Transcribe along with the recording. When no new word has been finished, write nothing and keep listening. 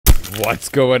What's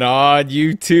going on,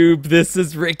 YouTube? This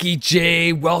is Ricky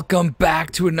J. Welcome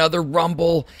back to another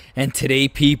Rumble. And today,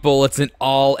 people, it's an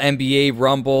all NBA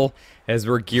Rumble as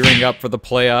we're gearing up for the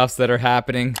playoffs that are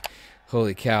happening.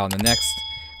 Holy cow, in the next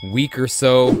week or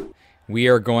so, we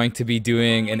are going to be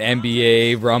doing an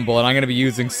NBA Rumble. And I'm going to be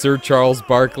using Sir Charles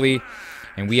Barkley.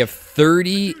 And we have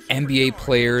 30 NBA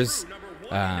players,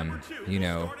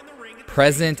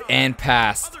 present and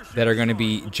past, that are going to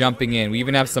be jumping in. We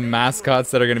even have some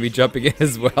mascots that are going to be jumping in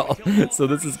as well. So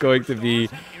this is going to be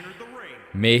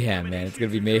mayhem, man. It's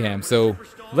going to be mayhem. So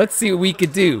let's see what we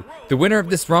could do. The winner of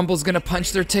this Rumble is going to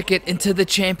punch their ticket into the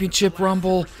Championship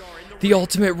Rumble, the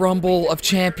Ultimate Rumble of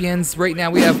Champions. Right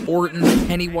now we have Orton,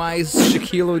 Pennywise,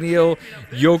 Shaquille O'Neal,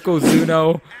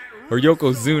 Yokosuna,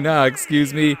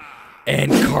 excuse me,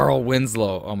 and Carl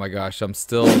Winslow. Oh my gosh, I'm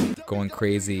still going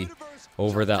crazy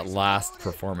over that last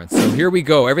performance. So here we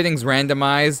go. Everything's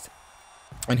randomized.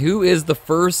 And who is the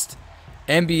first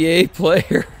NBA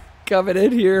player coming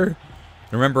in here?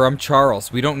 Remember, I'm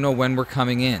Charles. We don't know when we're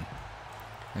coming in.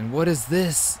 And what is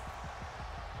this?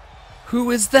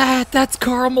 Who is that? That's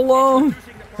Karl Malone.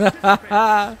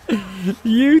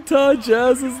 Utah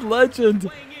Jazz's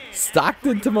legend.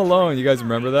 Stockton to Malone. You guys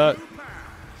remember that?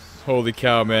 Holy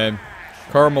cow, man.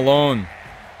 Karl Malone,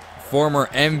 former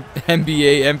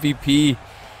NBA MVP.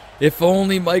 If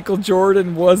only Michael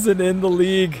Jordan wasn't in the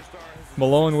league,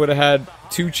 Malone would have had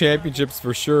 2 championships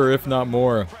for sure, if not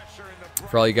more.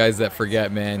 For all you guys that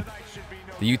forget, man,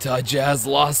 the Utah Jazz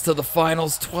lost to the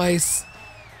finals twice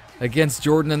against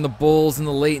Jordan and the Bulls in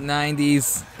the late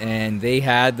 90s, and they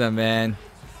had them, man.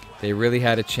 They really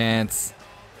had a chance,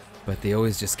 but they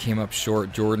always just came up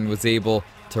short. Jordan was able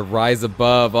to rise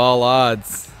above all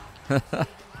odds.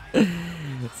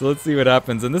 So let's see what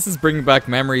happens. And this is bringing back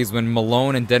memories when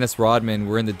Malone and Dennis Rodman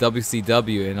were in the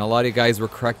WCW, and a lot of you guys were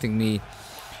correcting me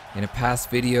in a past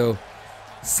video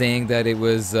saying that it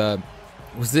was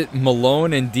it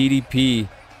Malone and DDP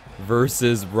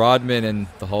versus Rodman and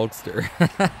the Hulkster.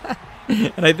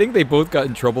 And I think they both got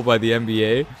in trouble by the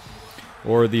NBA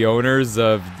or the owners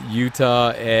of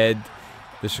Utah and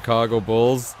the Chicago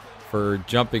Bulls for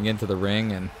jumping into the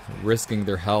ring and risking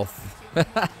their health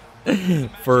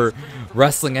for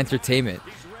wrestling entertainment.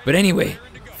 But anyway,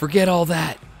 forget all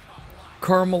that.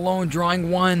 Karl Malone drawing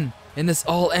 1 in this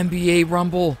all-NBA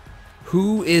Rumble.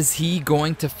 Who is he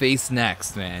going to face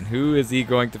next, man? Who is he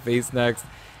going to face next?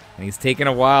 And he's taking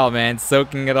a while, man,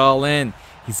 soaking it all in.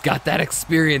 He's got that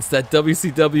experience, that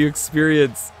WCW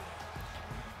experience.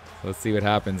 Let's see what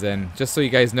happens. And just so you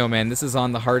guys know, man, this is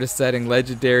on the hardest setting,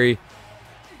 Legendary.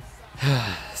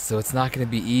 So it's not going to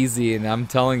be easy, and I'm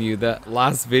telling you, that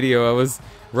last video, I was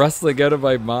wrestling out of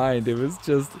my mind. It was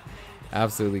just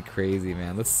absolutely crazy,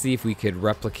 man. Let's see if we could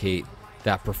replicate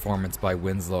that performance by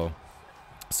Winslow.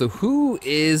 So who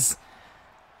is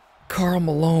Karl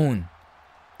Malone,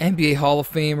 NBA Hall of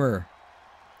Famer,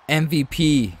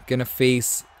 MVP, going to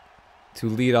face to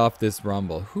lead off this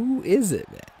Rumble? Who is it,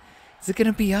 man? Is it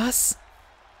going to be us?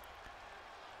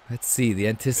 Let's see, the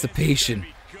anticipation.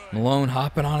 Malone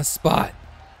hopping on a spot,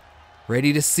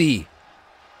 ready to see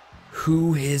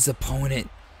who his opponent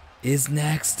is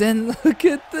next. And look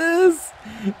at this.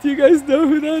 Do you guys know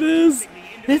who that is?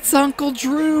 It's Uncle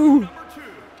Drew.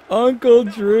 Uncle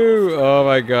Drew. Oh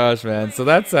my gosh, man. So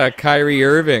that's Kyrie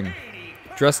Irving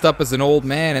dressed up as an old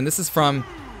man. And this is from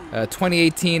a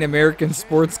 2018 American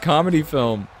sports comedy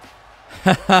film.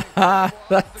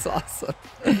 That's awesome.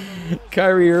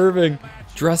 Kyrie Irving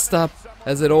dressed up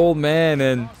as an old man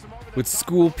and with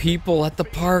school people at the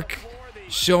park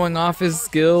showing off his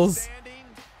skills.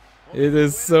 It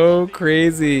is so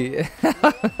crazy.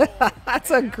 That's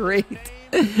a great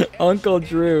Uncle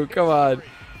Drew. Come on.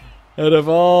 Out of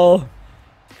all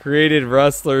created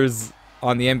wrestlers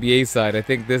on the NBA side, I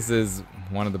think this is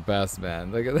one of the best,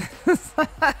 man. Look at this.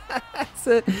 That's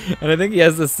it. And I think he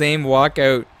has the same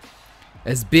walkout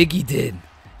as Biggie did.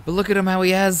 But look at him, how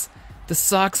he has the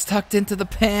socks tucked into the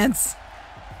pants.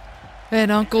 And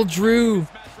Uncle Drew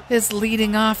is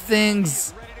leading off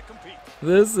things.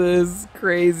 This is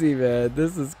crazy, man.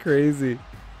 This is crazy.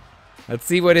 Let's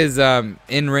see what his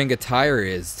in-ring attire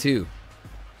is, too.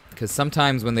 Because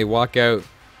sometimes when they walk out,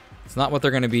 it's not what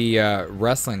they're going to be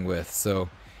wrestling with. So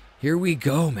here we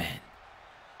go, man.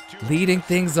 Leading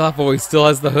things off. Oh, he still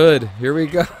has the hood. Here we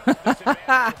go.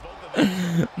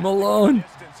 Malone.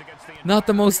 Not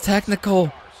the most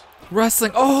technical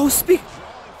wrestling. Oh,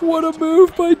 what a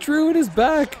move by Drew in his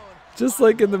back. Just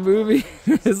like in the movie.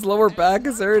 His lower back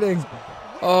is hurting.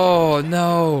 Oh,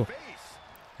 no.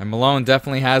 And Malone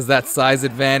definitely has that size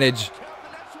advantage.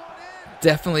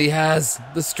 Definitely has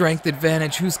the strength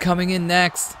advantage. Who's coming in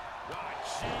next?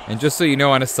 And just so you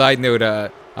know, on a side note,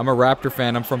 I'm a Raptor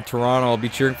fan. I'm from Toronto. I'll be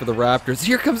cheering for the Raptors.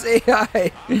 Here comes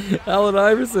AI, Allen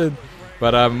Iverson.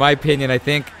 But in my opinion, I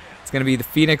think it's going to be the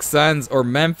Phoenix Suns or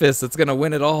Memphis that's going to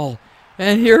win it all.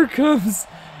 And here comes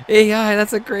AI.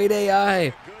 That's a great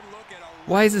AI.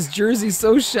 Why is his jersey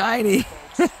so shiny?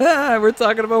 We're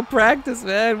talking about practice,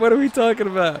 man. What are we talking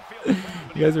about? You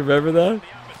guys remember that?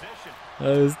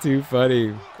 That was too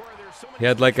funny. He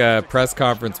had like a press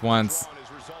conference once,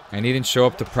 and he didn't show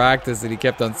up to practice, and he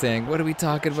kept on saying, what are we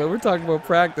talking about? We're talking about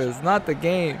practice, not the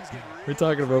game. We're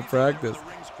talking about practice.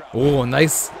 Oh,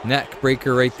 nice neck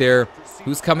breaker right there.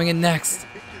 Who's coming in next?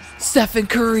 Stephen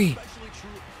Curry.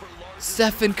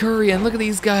 Stephen Curry, and look at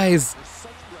these guys.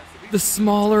 The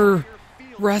smaller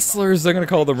wrestlers. They're going to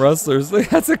call them wrestlers.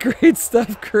 That's a great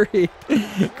Steph Curry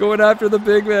going after the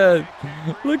big man.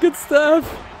 Look at Steph.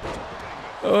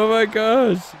 Oh my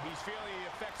gosh.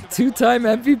 Two-time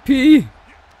MVP.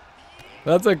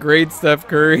 That's a great Steph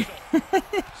Curry.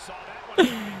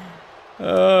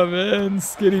 Oh man,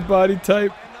 skinny body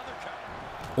type.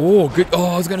 Oh, good. Oh,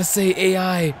 I was going to say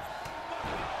AI.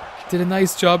 Did a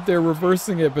nice job there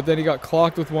reversing it, but then he got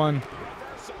clocked with one.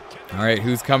 All right,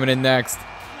 who's coming in next?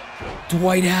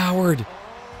 Dwight Howard.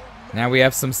 Now we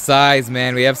have some size,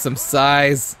 man. We have some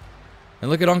size. And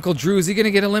look at Uncle Drew. Is he going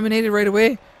to get eliminated right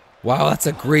away? Wow, that's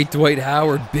a great Dwight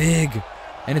Howard. Big.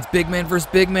 And it's big man versus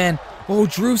big man. Oh,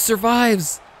 Drew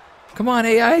survives. Come on,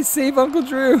 AI, save Uncle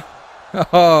Drew.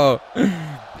 Oh.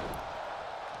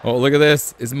 Oh, look at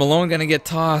this. Is Malone going to get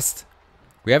tossed?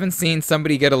 We haven't seen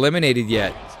somebody get eliminated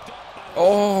yet.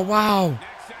 Oh, wow.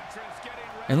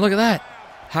 And look at that.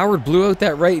 Howard blew out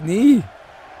that right knee.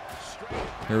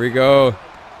 Here we go.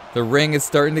 The ring is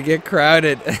starting to get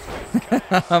crowded.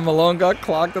 Malone got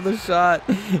clocked on the shot.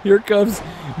 Here comes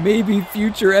maybe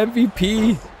future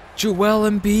MVP, Joel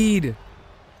Embiid.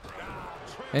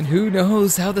 And who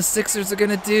knows how the Sixers are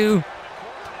going to do.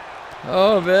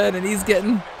 Oh, man, and he's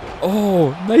getting...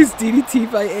 Oh, nice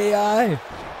DDT by AI.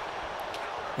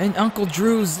 And Uncle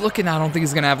Drew's looking... I don't think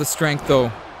he's going to have the strength,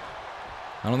 though.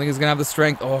 I don't think he's going to have the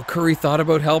strength. Oh, Curry thought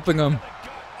about helping him.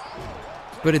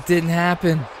 But it didn't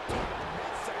happen.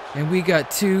 And we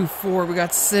got 2, 4, we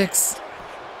got 6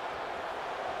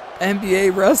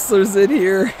 NBA wrestlers in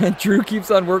here. And Drew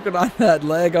keeps on working on that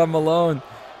leg on Malone.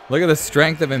 Look at the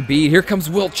strength of Embiid. Here comes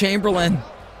Wilt Chamberlain.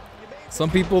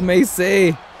 Some people may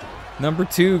say number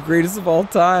 2, greatest of all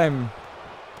time.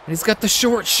 And he's got the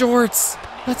short shorts.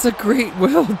 That's a great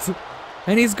Wilt.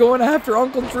 And he's going after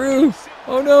Uncle Drew.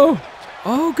 Oh no.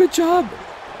 Oh, good job.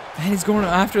 And he's going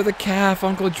after the calf.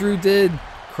 Uncle Drew did.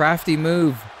 Crafty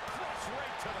move.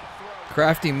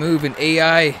 Crafty move, and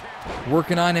AI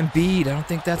working on Embiid. I don't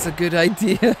think that's a good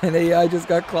idea. And AI just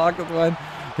got clocked with one.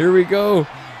 Here we go.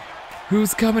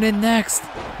 Who's coming in next?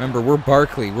 Remember, we're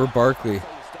Barkley. We're Barkley.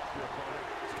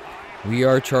 We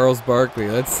are Charles Barkley.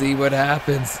 Let's see what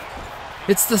happens.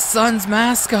 It's the Suns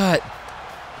mascot.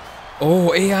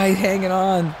 Oh, AI hanging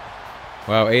on.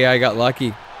 Wow, AI got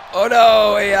lucky. Oh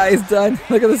no, AI is done.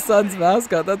 Look at the Suns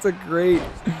mascot. That's a great...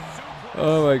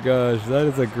 Oh my gosh, that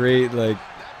is a great, like,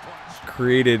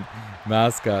 created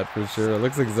mascot for sure. It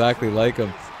looks exactly like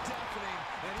him.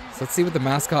 So let's see what the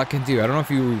mascot can do. I don't know if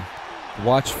you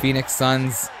watch Phoenix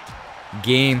Suns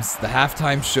games, the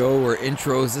halftime show or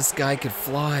intros. This guy could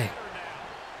fly.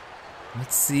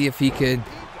 Let's see if he could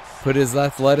put his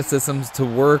athleticism to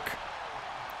work.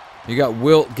 You got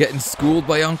Wilt getting schooled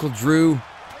by Uncle Drew.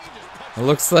 It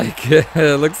looks like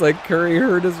Curry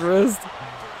hurt his wrist.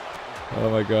 Oh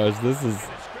my gosh, this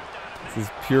is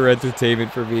pure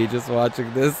entertainment for me just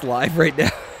watching this live right now.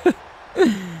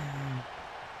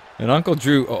 And Uncle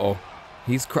Drew,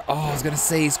 he's I was gonna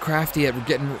say he's crafty at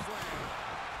getting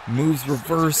moves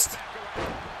reversed,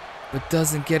 but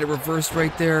doesn't get it reversed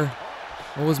right there.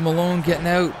 What was Malone getting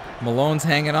out? Malone's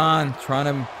hanging on, trying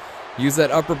to use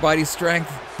that upper body strength.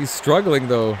 He's struggling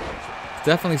though. He's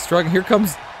definitely struggling. Here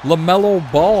comes LaMelo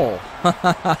Ball.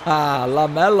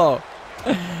 LaMelo.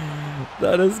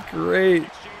 That is great.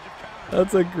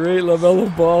 That's a great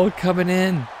LaMelo Ball coming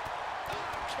in.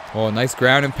 Oh, nice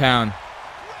ground and pound.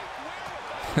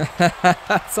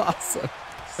 That's awesome.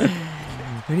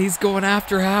 And he's going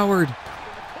after Howard.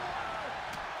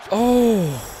 Oh,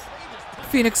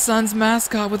 Phoenix Suns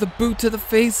mascot with a boot to the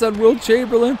face on Wilt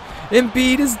Chamberlain.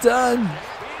 Embiid is done.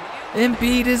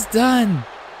 Embiid is done.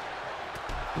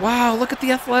 Wow, look at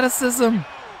the athleticism.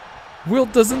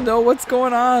 Wilt doesn't know what's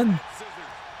going on.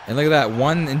 And look at that,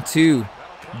 1 and 2.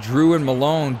 Drew and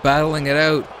Malone battling it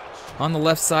out on the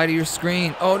left side of your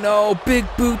screen. Oh no, big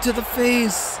boot to the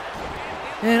face.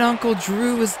 And Uncle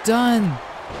Drew is done.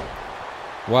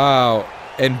 Wow,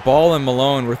 and Ball and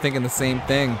Malone were thinking the same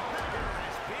thing.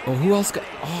 Oh, who else got...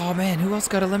 Oh, man, who else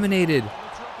got eliminated?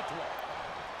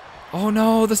 Oh,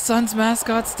 no, the Suns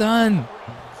mascot's done.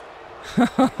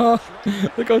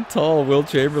 Look how tall Will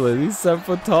Chamberlain. He's 7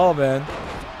 foot tall, man.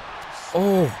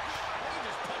 Oh.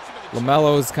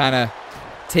 LaMelo's kind of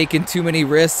taking too many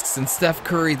risks, and Steph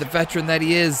Curry, the veteran that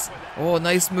he is. Oh,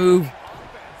 nice move.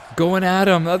 Going at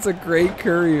him. That's a great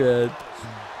Curry, man.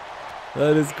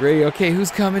 That is great. Okay,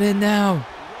 who's coming in now?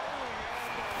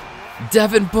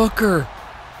 Devin Booker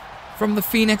from the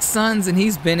Phoenix Suns, and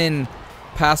he's been in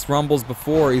past Rumbles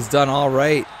before. He's done all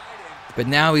right. But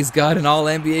now he's got an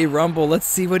All-NBA Rumble. Let's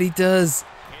see what he does.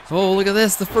 Oh, look at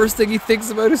this. The first thing he thinks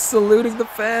about is saluting the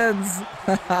fans.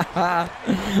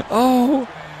 Oh,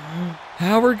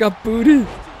 Howard got booted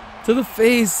to the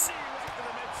face.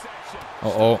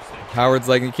 Uh-oh. Howard's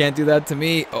like, you can't do that to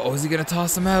me. Oh, is he going to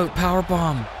toss him out?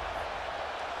 Powerbomb.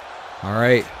 All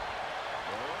right.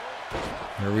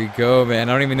 Here we go, man.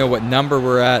 I don't even know what number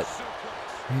we're at.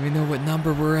 I don't even know what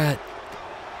number we're at.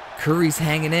 Curry's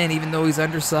hanging in even though he's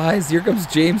undersized. Here comes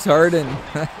James Harden.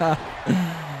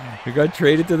 He got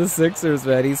traded to the Sixers,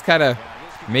 man. He's kind of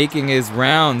making his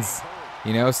rounds.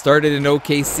 You know, started in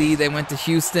OKC, then went to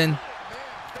Houston,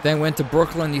 then went to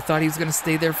Brooklyn. You thought he was going to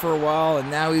stay there for a while, and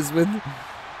now he's with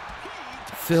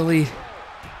Philly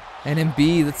and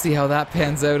Embiid. Let's see how that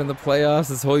pans out in the playoffs.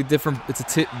 It's totally different.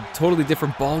 It's a totally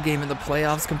different ball game in the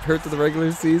playoffs compared to the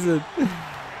regular season.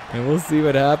 And we'll see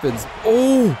what happens.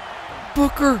 Oh,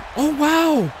 Booker. Oh,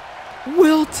 wow.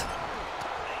 Wilt.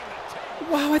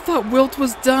 Wow, I thought Wilt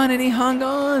was done, and he hung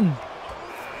on.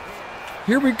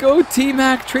 Here we go,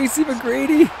 T-Mac, Tracy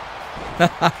McGrady.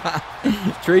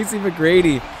 Tracy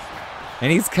McGrady.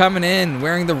 And he's coming in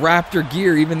wearing the Raptor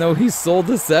gear, even though he sold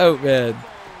us out, man.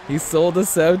 He sold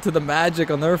us out to the Magic.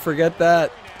 I'll never forget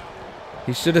that.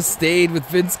 He should have stayed with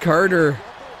Vince Carter.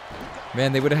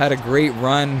 Man, they would have had a great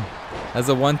run as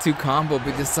a 1-2 combo,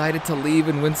 but decided to leave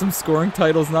and win some scoring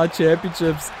titles, not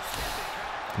championships.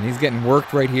 And he's getting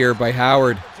worked right here by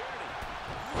Howard.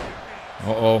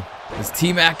 Uh-oh. Is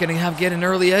T-Mac going to get an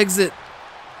early exit?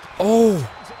 Oh,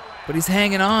 but he's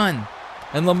hanging on.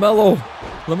 And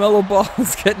LaMelo Ball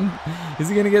is getting... Is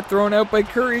he going to get thrown out by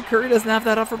Curry? Curry doesn't have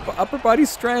that upper body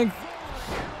strength.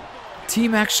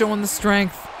 T-Mac showing the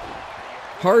strength.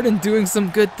 Harden doing some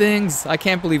good things. I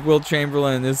can't believe Will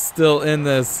Chamberlain is still in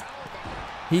this.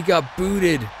 He got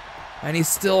booted, and he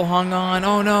still hung on.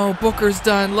 Oh no, Booker's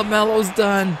done. LaMelo's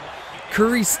done.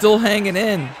 Curry's still hanging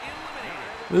in.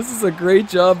 This is a great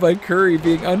job by Curry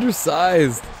being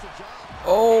undersized.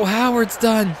 Oh, Howard's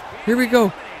done. Here we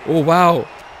go. Oh, wow.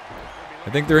 I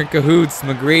think they're in cahoots.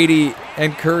 McGrady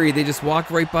and Curry, they just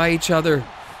walked right by each other.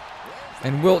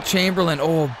 And Wilt Chamberlain,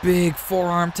 oh, big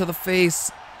forearm to the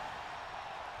face.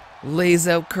 Lays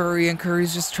out Curry, and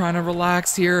Curry's just trying to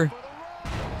relax here.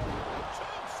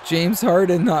 James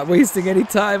Harden not wasting any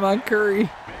time on Curry.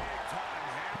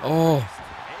 Oh,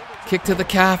 kick to the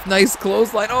calf. Nice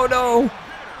clothesline. Oh, no.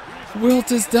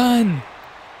 Wilt is done.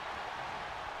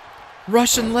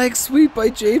 Russian leg sweep by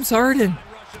James Harden.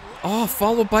 Oh,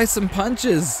 followed by some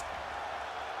punches.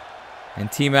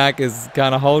 And T-Mac is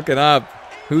kind of hulking up.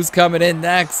 Who's coming in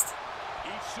next?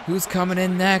 Who's coming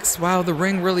in next? Wow, the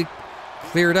ring really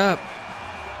cleared up.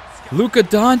 Luka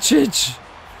Doncic.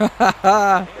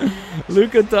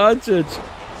 Luka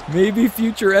Doncic. Maybe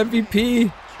future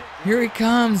MVP. Here he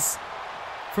comes.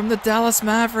 From the Dallas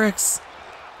Mavericks.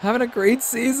 Having a great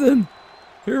season.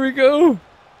 Here we go.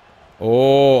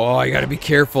 Oh, you got to be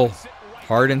careful.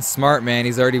 Harden's smart, man.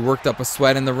 He's already worked up a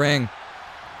sweat in the ring.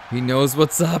 He knows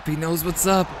what's up. He knows what's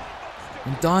up.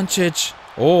 And Doncic.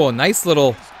 Oh, nice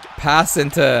little pass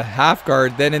into half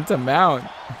guard, then into mount.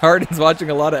 Harden's watching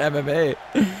a lot of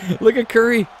MMA. Look at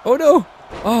Curry. Oh, no.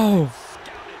 Oh.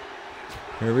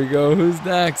 Here we go. Who's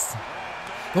next?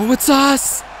 Oh, it's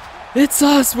us. It's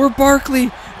us. We're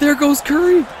Barkley. There goes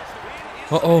Curry.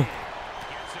 Uh-oh.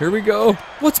 Here we go.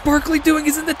 What's Barkley doing?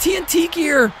 He's in the TNT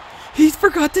gear. He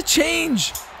forgot to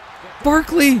change.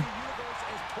 Barkley.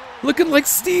 Looking like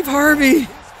Steve Harvey.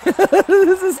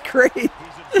 This is great.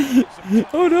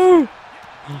 Oh, no.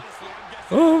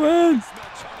 Oh, man.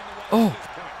 Oh.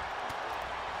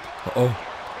 Uh-oh.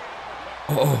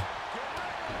 Uh-oh.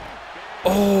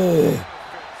 Oh.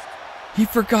 He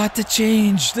forgot to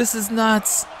change. This is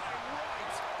nuts.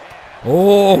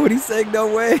 Oh, what he's saying?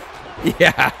 No way.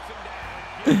 Yeah.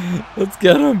 Let's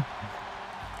get him.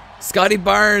 Scotty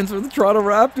Barnes for the Toronto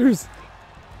Raptors.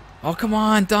 Oh, come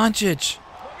on, Doncic.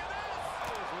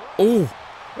 Oh.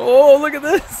 Oh, look at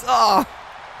this. Ah.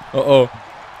 Uh-oh.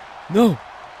 No.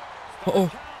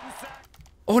 Uh-oh.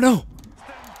 Oh, no.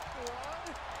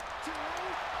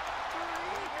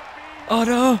 Oh,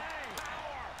 no.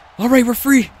 All right, we're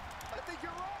free.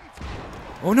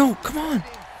 Oh no, come on.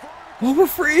 Oh, we're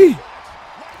free.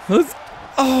 Let's.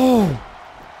 Oh,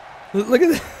 look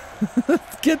at that.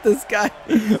 Let's get this guy.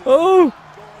 Oh,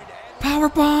 power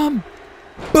bomb.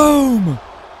 Boom.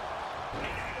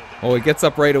 Oh, he gets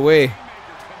up right away.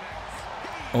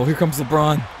 Oh, here comes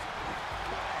LeBron.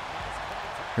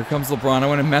 Here comes LeBron. I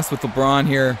want to mess with LeBron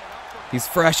here. He's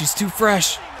fresh. He's too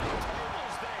fresh.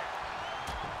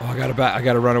 Oh, I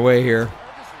gotta run away here.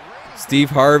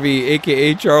 Steve Harvey,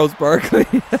 aka Charles Barkley.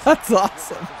 That's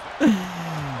awesome.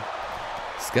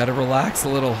 Just gotta relax a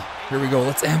little. Here we go.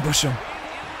 Let's ambush him.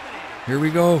 Here we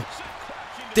go.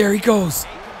 There he goes.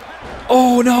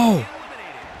 Oh no.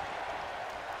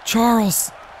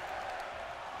 Charles.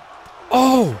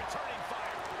 Oh.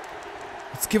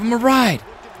 Let's give him a ride.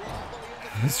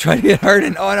 Let's try to get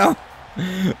Harden. Oh no.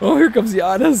 Oh, here comes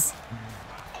Giannis.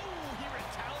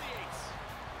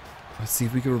 Let's see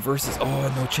if we can reverse this.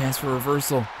 Oh, no chance for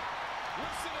reversal.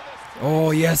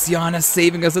 Oh, yes, Giannis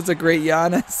saving us. That's a great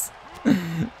Giannis.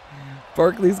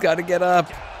 Barkley's got to get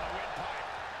up.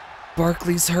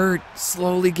 Barkley's hurt.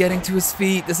 Slowly getting to his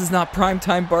feet. This is not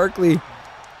primetime Barkley.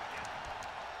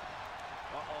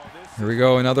 Here we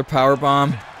go. Another power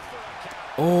bomb.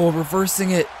 Oh, reversing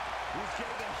it.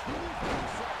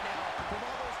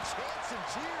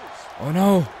 Oh,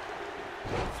 no.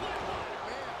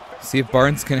 See if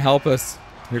Barnes can help us.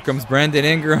 Here comes Brandon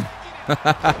Ingram.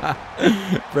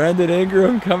 Brandon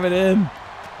Ingram coming in.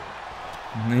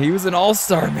 He was an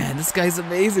all-star, man. This guy's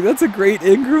amazing. That's a great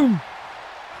Ingram.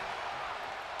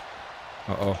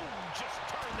 Uh-oh.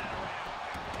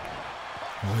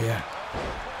 Oh, yeah.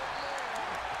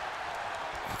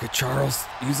 Look at Charles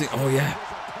using... Oh, yeah.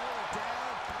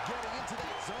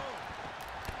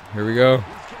 Here we go.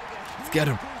 Let's get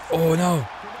him. Oh, no.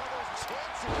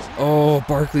 Oh,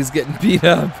 Barkley's getting beat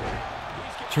up.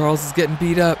 Charles is getting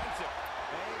beat up.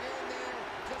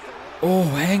 Oh,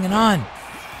 hanging on.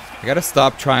 I gotta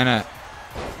stop trying to...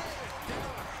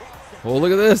 Oh,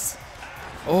 look at this.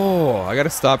 Oh, I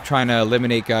gotta stop trying to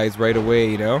eliminate guys right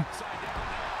away, you know?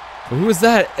 But who is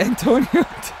that?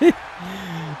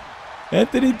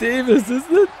 Anthony Davis,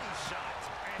 isn't it?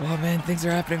 Oh, man, things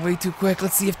are happening way too quick.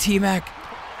 Let's see if T-Mac...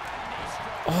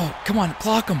 Oh, come on,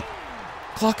 clock him.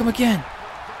 Clock him again.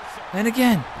 And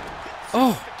again.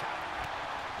 Oh.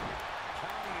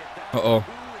 Uh-oh.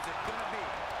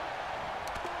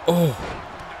 Oh.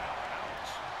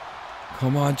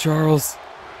 Come on, Charles.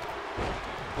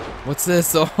 What's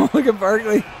this? Oh, look at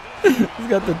Barkley. He's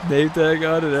got the name tag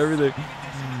on and everything.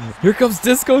 Here comes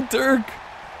Disco Dirk.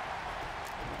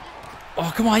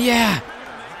 Oh, come on, yeah.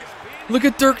 Look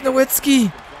at Dirk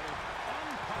Nowitzki.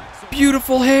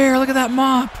 Beautiful hair. Look at that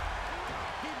mop.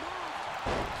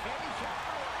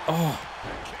 Oh.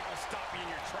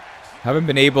 Haven't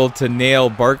been able to nail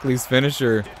Barkley's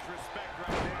finisher.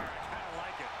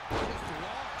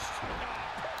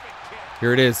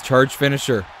 Here it is, charge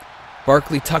finisher.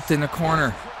 Barkley tucked in the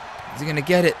corner. Is he gonna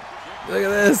get it? Look at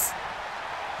this.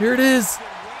 Here it is.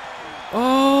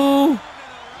 Oh.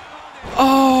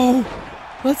 Oh.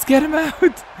 Let's get him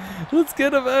out. Let's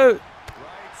get him out.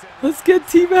 Let's get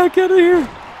T-Mac out of here.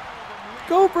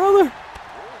 Go, brother.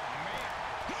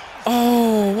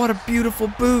 Oh, what a beautiful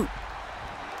boot.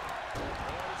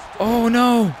 Oh,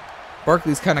 no.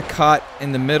 Barkley's kind of caught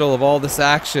in the middle of all this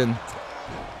action.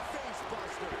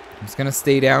 He's going to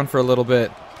stay down for a little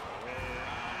bit.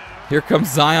 Here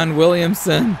comes Zion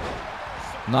Williamson.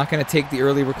 I'm not going to take the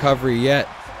early recovery yet.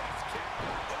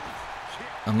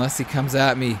 Unless he comes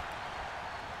at me.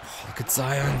 Oh, look at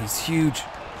Zion. He's huge.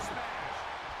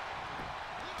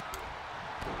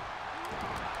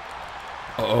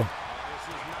 Uh-oh.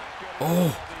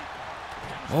 Oh.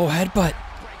 Oh, headbutt.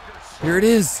 Here it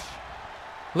is.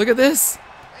 Look at this.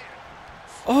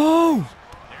 Oh.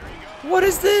 What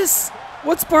is this?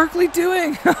 What's Barkley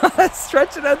doing?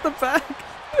 Stretching at the back.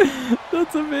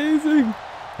 That's amazing.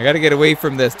 I got to get away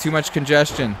from this. Too much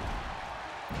congestion.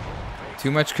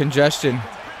 Too much congestion.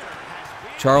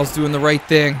 Charles doing the right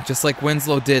thing, just like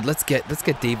Winslow did. Let's get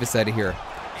Davis out of here.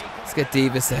 Let's get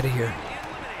Davis out of here.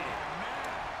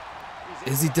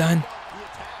 Is he done?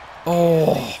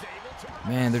 Oh,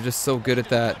 man, they're just so good at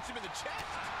that.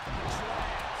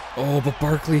 Oh, but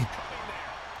Barkley.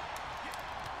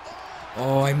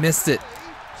 Oh, I missed it.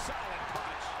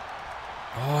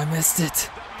 Oh, I missed it.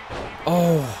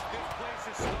 Oh.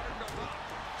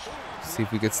 See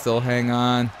if we could still hang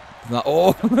on. Not,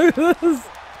 oh, look at this.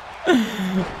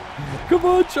 Come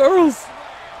on, Charles.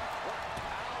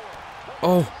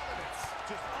 Oh.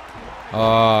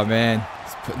 Oh, man.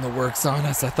 He's putting the works on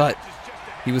us. I thought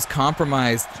he was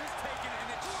compromised.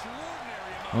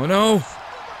 Oh, no.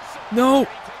 No.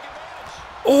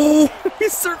 Oh, we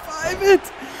survive it.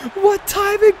 What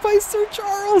timing by Sir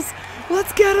Charles.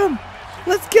 Let's get him.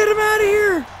 Let's get him out of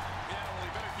here.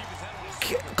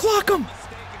 Clock him.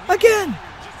 Again.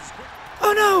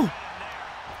 Oh, no.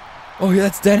 Oh, yeah,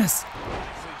 that's Dennis.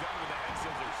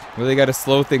 Really got to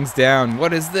slow things down.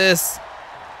 What is this?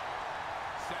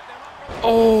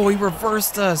 Oh, he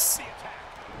reversed us.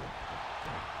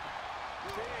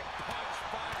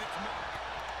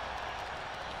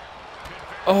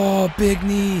 Oh, big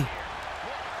knee.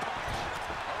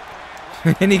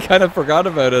 And he kind of forgot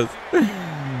about us.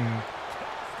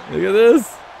 Look at this.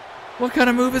 What kind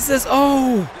of move is this?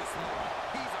 Oh.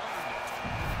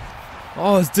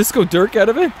 Oh, is Disco Dirk out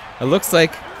of it? It looks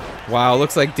like, wow, it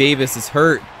looks like Davis is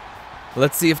hurt.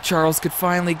 Let's see if Charles could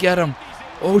finally get him.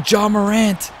 Oh, John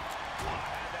Morant.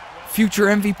 Future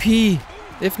MVP.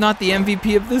 If not the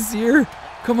MVP of this year.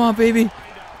 Come on, baby.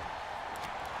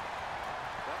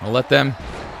 I'll let them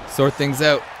sort things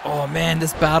out. Oh, man,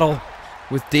 this battle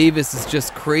with Davis is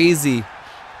just crazy.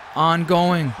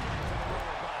 Ongoing.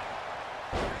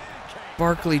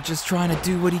 Barkley just trying to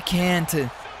do what he can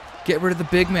to get rid of the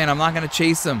big man. I'm not going to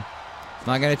chase him. I'm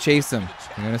not going to chase him.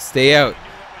 I'm going to stay out.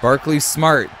 Barkley's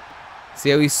smart.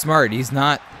 See how he's smart. He's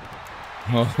not.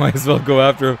 Oh, might as well go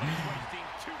after him.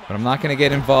 But I'm not going to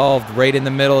get involved right in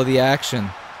the middle of the action.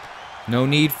 No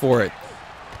need for it.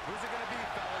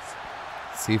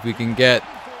 See if we can get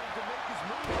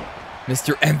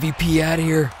Mr. MVP out of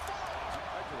here.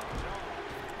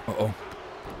 Uh-oh.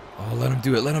 Oh, let him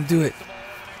do it. Let him do it.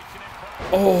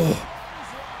 Oh.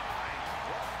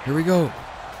 Here we go.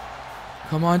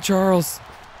 Come on, Charles.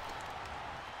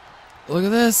 Look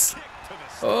at this.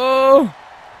 Oh.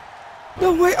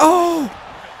 No way. Oh.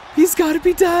 He's got to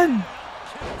be done.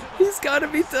 He's got to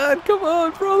be done. Come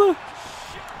on, brother.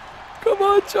 Come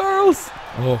on, Charles.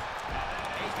 Oh.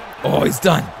 Oh, he's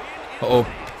done. Uh-oh.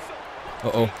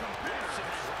 Uh-oh.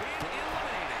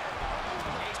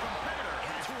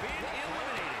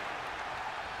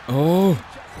 Oh.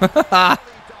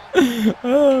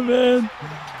 Oh, man.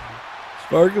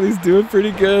 Barkley's doing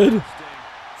pretty good.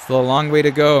 Still a long way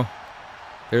to go.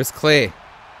 There's Clay.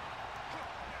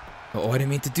 Oh, I didn't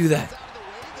mean to do that.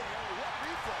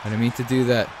 I didn't mean to do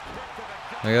that.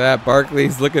 Look at that.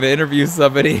 Barkley's looking to interview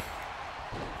somebody.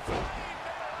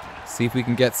 See if we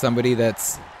can get somebody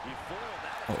that's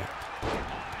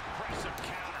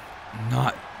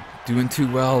not doing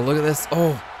too well. Look at this.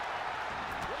 Oh.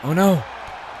 Oh, no.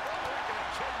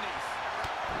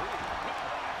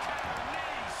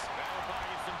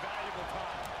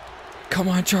 Come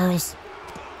on, Charles.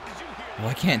 Well,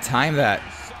 I can't time that.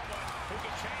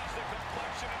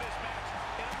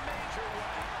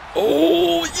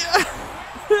 Oh,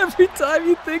 yeah. Every time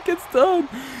you think it's done.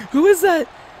 Who is that?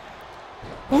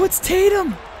 Oh, it's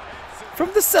Tatum. From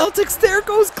the Celtics. There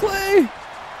goes Clay.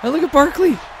 And look at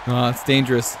Barkley. Oh, it's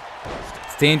dangerous.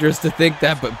 It's dangerous to think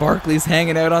that, but Barkley's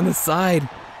hanging out on the side.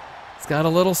 He's got a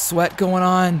little sweat going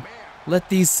on. Let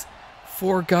these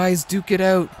four guys duke it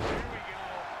out.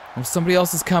 Oh, somebody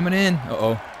else is coming in.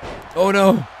 Uh-oh. Oh,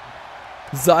 no.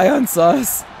 Zion saw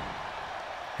us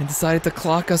and decided to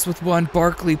clock us with one.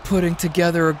 Barkley putting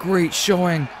together a great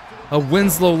showing. A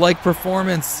Winslow-like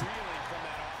performance.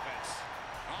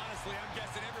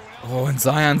 Oh, and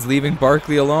Zion's leaving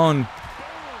Barkley alone.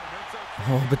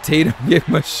 Oh, but Tatum gave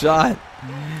him a shot.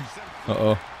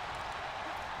 Uh-oh.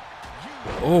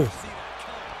 Oh.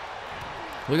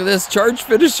 Look at this charge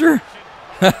finisher.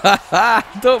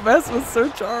 Don't mess with Sir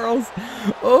Charles.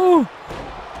 Oh.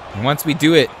 And once we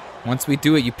do it,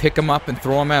 you pick him up and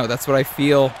throw him out. That's what I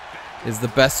feel is the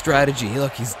best strategy. Hey,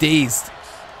 look, he's dazed.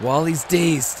 While he's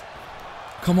dazed.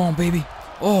 Come on, baby.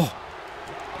 Oh.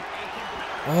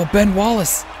 Oh, Ben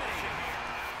Wallace.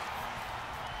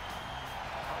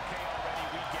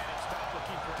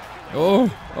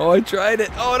 Oh. Oh, I tried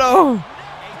it. Oh, no.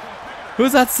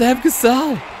 Who's that? Sam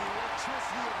Cassell.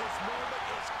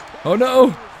 Oh,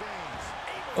 no.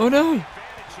 Oh, no.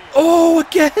 Oh,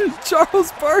 again,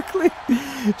 Charles Barkley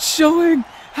showing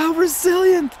how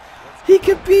resilient he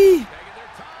could be.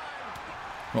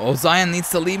 Oh, Zion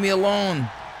needs to leave me alone.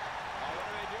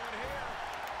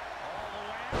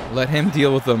 Let him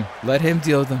deal with them. Let him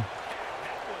deal with them.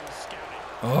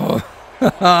 Oh,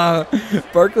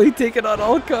 Barkley taking on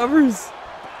all comers.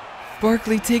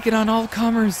 Barkley taking on all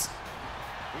comers.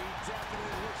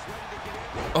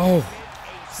 Oh,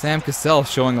 Sam Cassell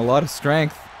showing a lot of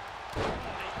strength.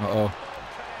 Uh-oh.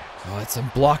 Oh, it's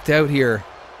blocked out here.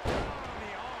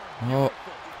 Oh.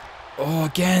 Oh,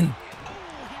 again.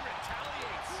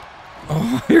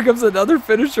 Oh, here comes another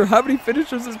finisher. How many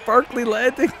finishers is Barkley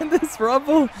landing in this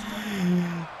rumble?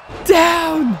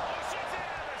 Down.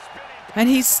 And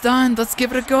he's stunned. Let's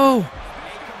give it a go.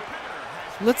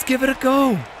 Let's give it a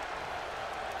go.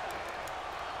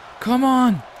 Come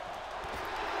on.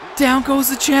 Down goes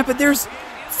the champ, and there's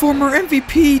former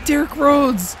MVP, Derrick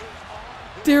Rose.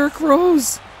 Derrick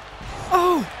Rose.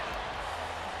 Oh.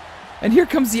 And here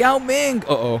comes Yao Ming.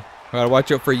 Uh-oh. Gotta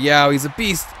watch out for Yao. He's a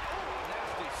beast.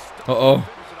 Uh-oh.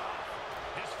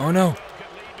 Oh, no.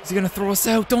 Is he gonna throw us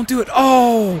out? Don't do it.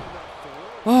 Oh.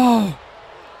 Oh.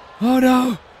 Oh,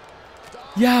 no.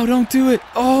 Yao, don't do it.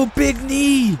 Oh, big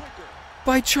knee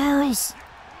by Charles.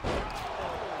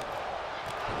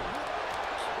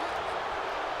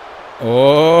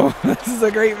 Oh, this is a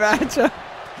great matchup.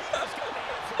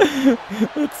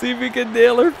 Let's see if we can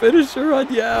nail our finisher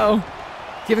on Yao.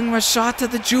 Giving him a shot to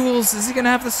the jewels. Is he gonna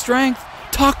have the strength?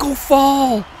 Taco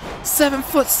fall.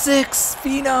 7'6",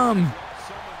 phenom.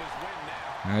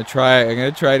 I'm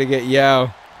gonna try to get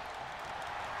Yao.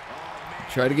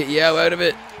 Try to get Yao out of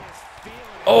it.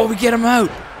 Oh, we get him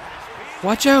out.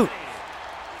 Watch out.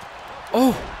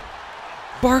 Oh,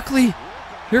 Barkley.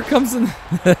 Here comes in.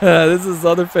 This is his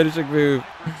other finishing move.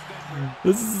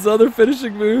 This is his other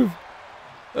finishing move.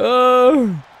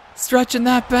 Oh, stretching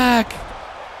that back.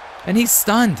 And he's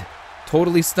stunned.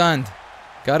 Totally stunned.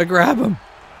 Gotta grab him.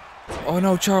 Oh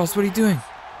no, Charles, what are you doing?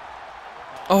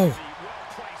 Oh.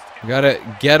 We gotta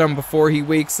get him before he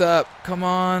wakes up. Come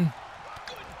on.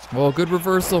 Oh, good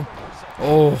reversal.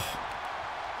 Oh.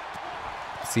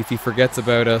 See if he forgets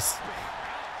about us.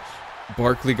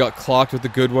 Barkley got clocked with a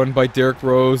good one by Derrick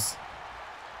Rose.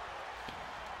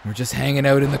 We're just hanging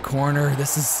out in the corner.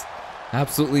 This is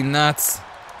absolutely nuts.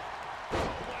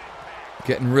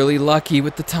 Getting really lucky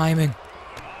with the timing.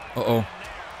 Uh-oh.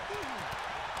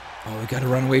 Oh, we gotta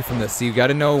run away from this. See, you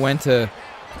gotta know when to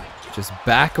just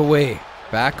back away.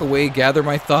 Back away, gather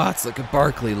my thoughts. Look at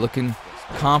Barkley looking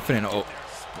confident. Oh.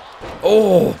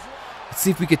 Oh! Let's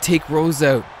see if we could take Rose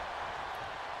out.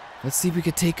 Let's see if we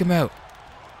could take him out.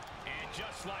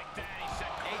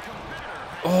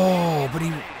 Oh, but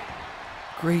he...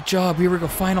 Great job. Here we go.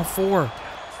 Final four.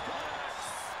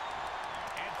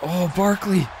 Oh,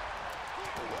 Barkley.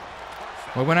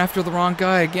 I went after the wrong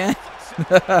guy again.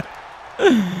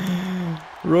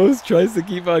 Rose tries to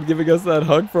keep on giving us that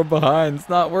hug from behind. It's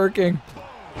not working.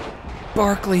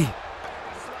 Barkley.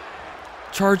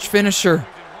 Charge finisher.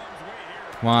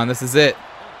 Come on, this is it.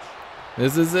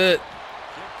 This is it.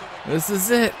 This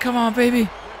is it. Come on, baby.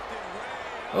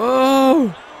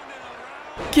 Oh.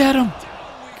 Get him.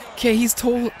 Okay, he's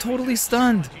totally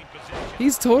stunned.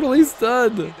 He's totally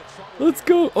stunned. Let's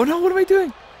go. Oh no, what am I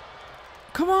doing?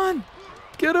 Come on.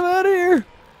 Get him out of here.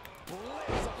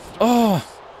 Oh.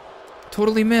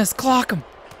 Totally missed. Clock him.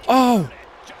 Oh.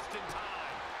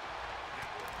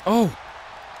 Oh.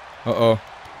 Uh-oh.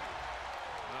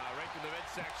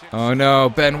 Oh no,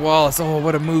 Ben Wallace. Oh,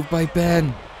 what a move by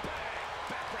Ben.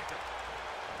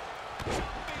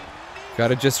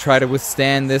 Gotta just try to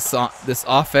withstand this this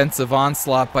offensive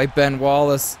onslaught by Ben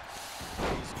Wallace.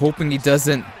 Hoping he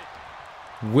doesn't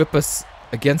whip us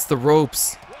against the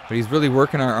ropes. But he's really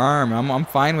working our arm. I'm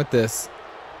fine with this.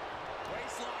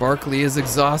 Barkley is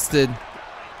exhausted.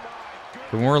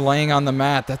 But we're laying on the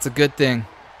mat. That's a good thing.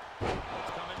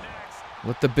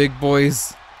 Let the big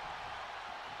boys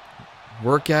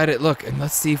work at it. Look, and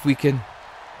let's see if we can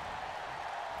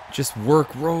just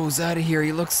work Rose out of here.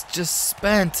 He looks just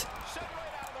spent.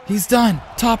 He's done.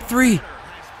 Top three.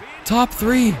 Top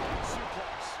three.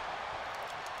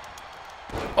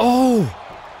 Oh.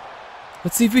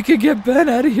 Let's see if we can get Ben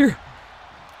out of here.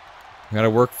 We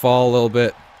gotta work fall a little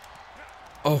bit.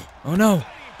 Oh. Oh no.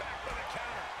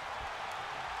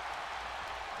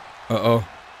 Uh-oh.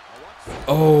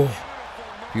 Oh.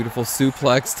 Beautiful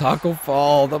suplex. Taco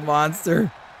fall. The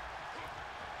monster.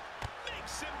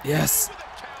 Yes.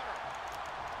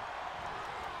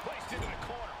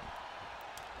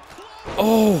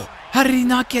 Oh, how did he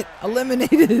not get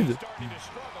eliminated?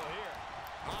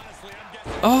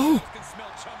 Oh,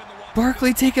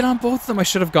 Barkley taking on both of them. I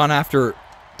should have gone after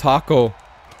Taco.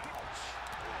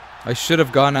 I should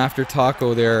have gone after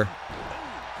Taco there.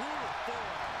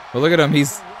 But look at him.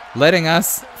 He's letting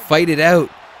us fight it out.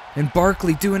 And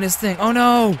Barkley doing his thing. Oh,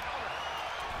 no.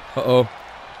 Uh-oh.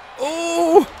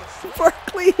 Oh,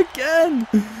 Barkley again.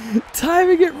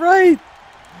 Timing it right.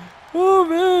 Oh,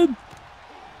 man.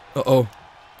 Uh-oh.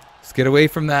 Let's get away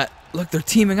from that. Look, they're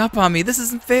teaming up on me. This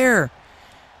isn't fair.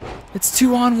 It's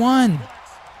 2-on-1.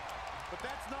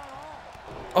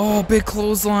 Oh, big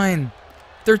clothesline.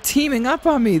 They're teaming up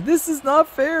on me. This is not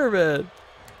fair, man.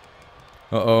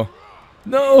 Uh-oh.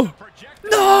 No.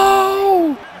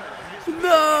 No.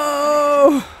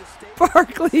 No.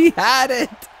 Barkley had it.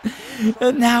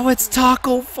 And now it's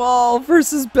Taco Fall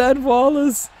versus Ben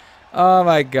Wallace. Oh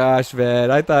my gosh,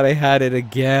 man. I thought I had it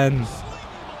again.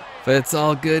 But it's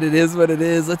all good. It is what it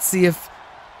is. Let's see if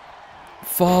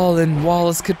Fall and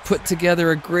Wallace could put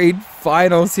together a great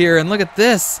finals here. And look at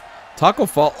this. Taco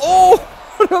Fall. Oh,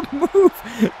 what a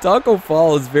move. Taco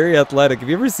Fall is very athletic. If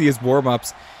you ever see his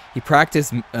warm-ups, he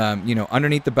practiced, you know,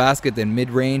 underneath the basket, then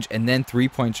mid-range, and then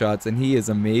three-point shots. And he is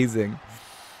amazing.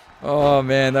 Oh,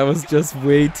 man, that was just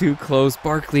way too close.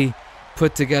 Barkley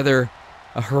put together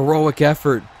a heroic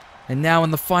effort. And now in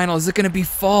the final, is it going to be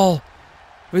Fall?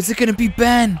 Or is it going to be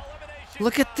Ben?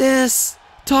 Look at this.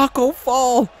 Taco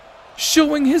Fall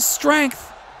showing his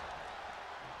strength.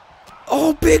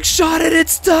 Oh, big shot and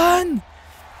it's done.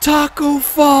 Taco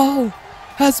Fall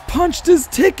has punched his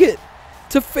ticket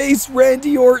to face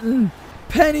Randy Orton,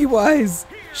 Pennywise,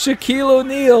 Shaquille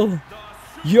O'Neal,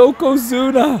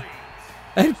 Yokosuna,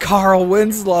 and Carl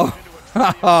Winslow.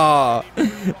 That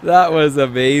was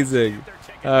amazing.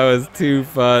 That was too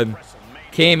fun.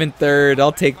 Came in third.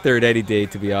 I'll take third any day,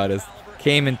 to be honest.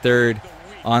 Came in third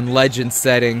on legend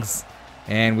settings.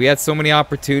 And we had so many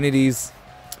opportunities.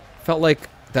 Felt like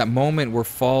that moment where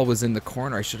Fall was in the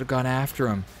corner. I should have gone after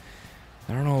him.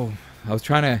 I don't know. I was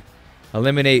trying to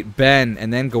eliminate Ben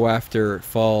and then go after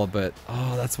Fall. But,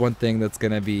 oh, that's one thing that's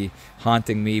going to be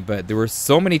haunting me. But there were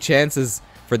so many chances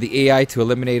for the AI to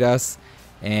eliminate us.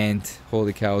 And,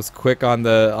 holy cow, I was quick on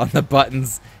the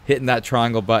buttons, hitting that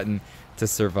triangle button to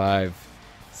survive.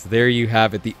 So there you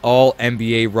have it, the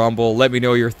All-NBA Rumble. Let me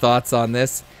know your thoughts on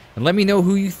this. And let me know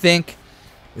who you think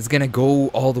is going to go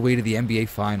all the way to the NBA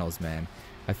Finals, man.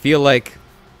 I feel like,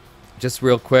 just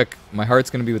real quick, my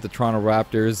heart's going to be with the Toronto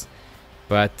Raptors.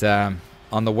 But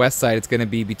on the west side, it's going to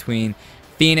be between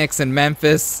Phoenix and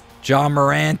Memphis. Ja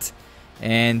Morant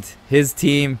and his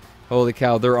team. Holy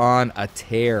cow, they're on a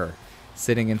tear.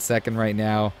 Sitting in second right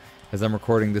now as I'm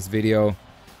recording this video.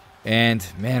 And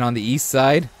man, on the east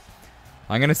side,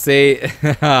 I'm gonna say the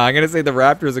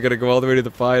Raptors are gonna go all the way to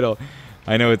the final.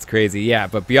 I know it's crazy, yeah,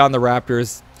 but beyond the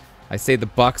Raptors, I say the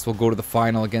Bucks will go to the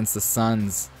final against the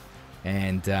Suns.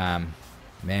 And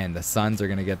man, the Suns are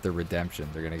gonna get their redemption.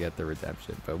 They're gonna get their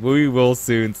redemption. But we will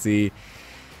soon see.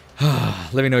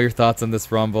 Let me know your thoughts on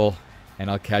this Rumble,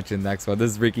 and I'll catch you in the next one. This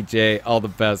is Ricky J. All the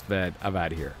best, man. I'm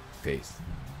out of here. Peace.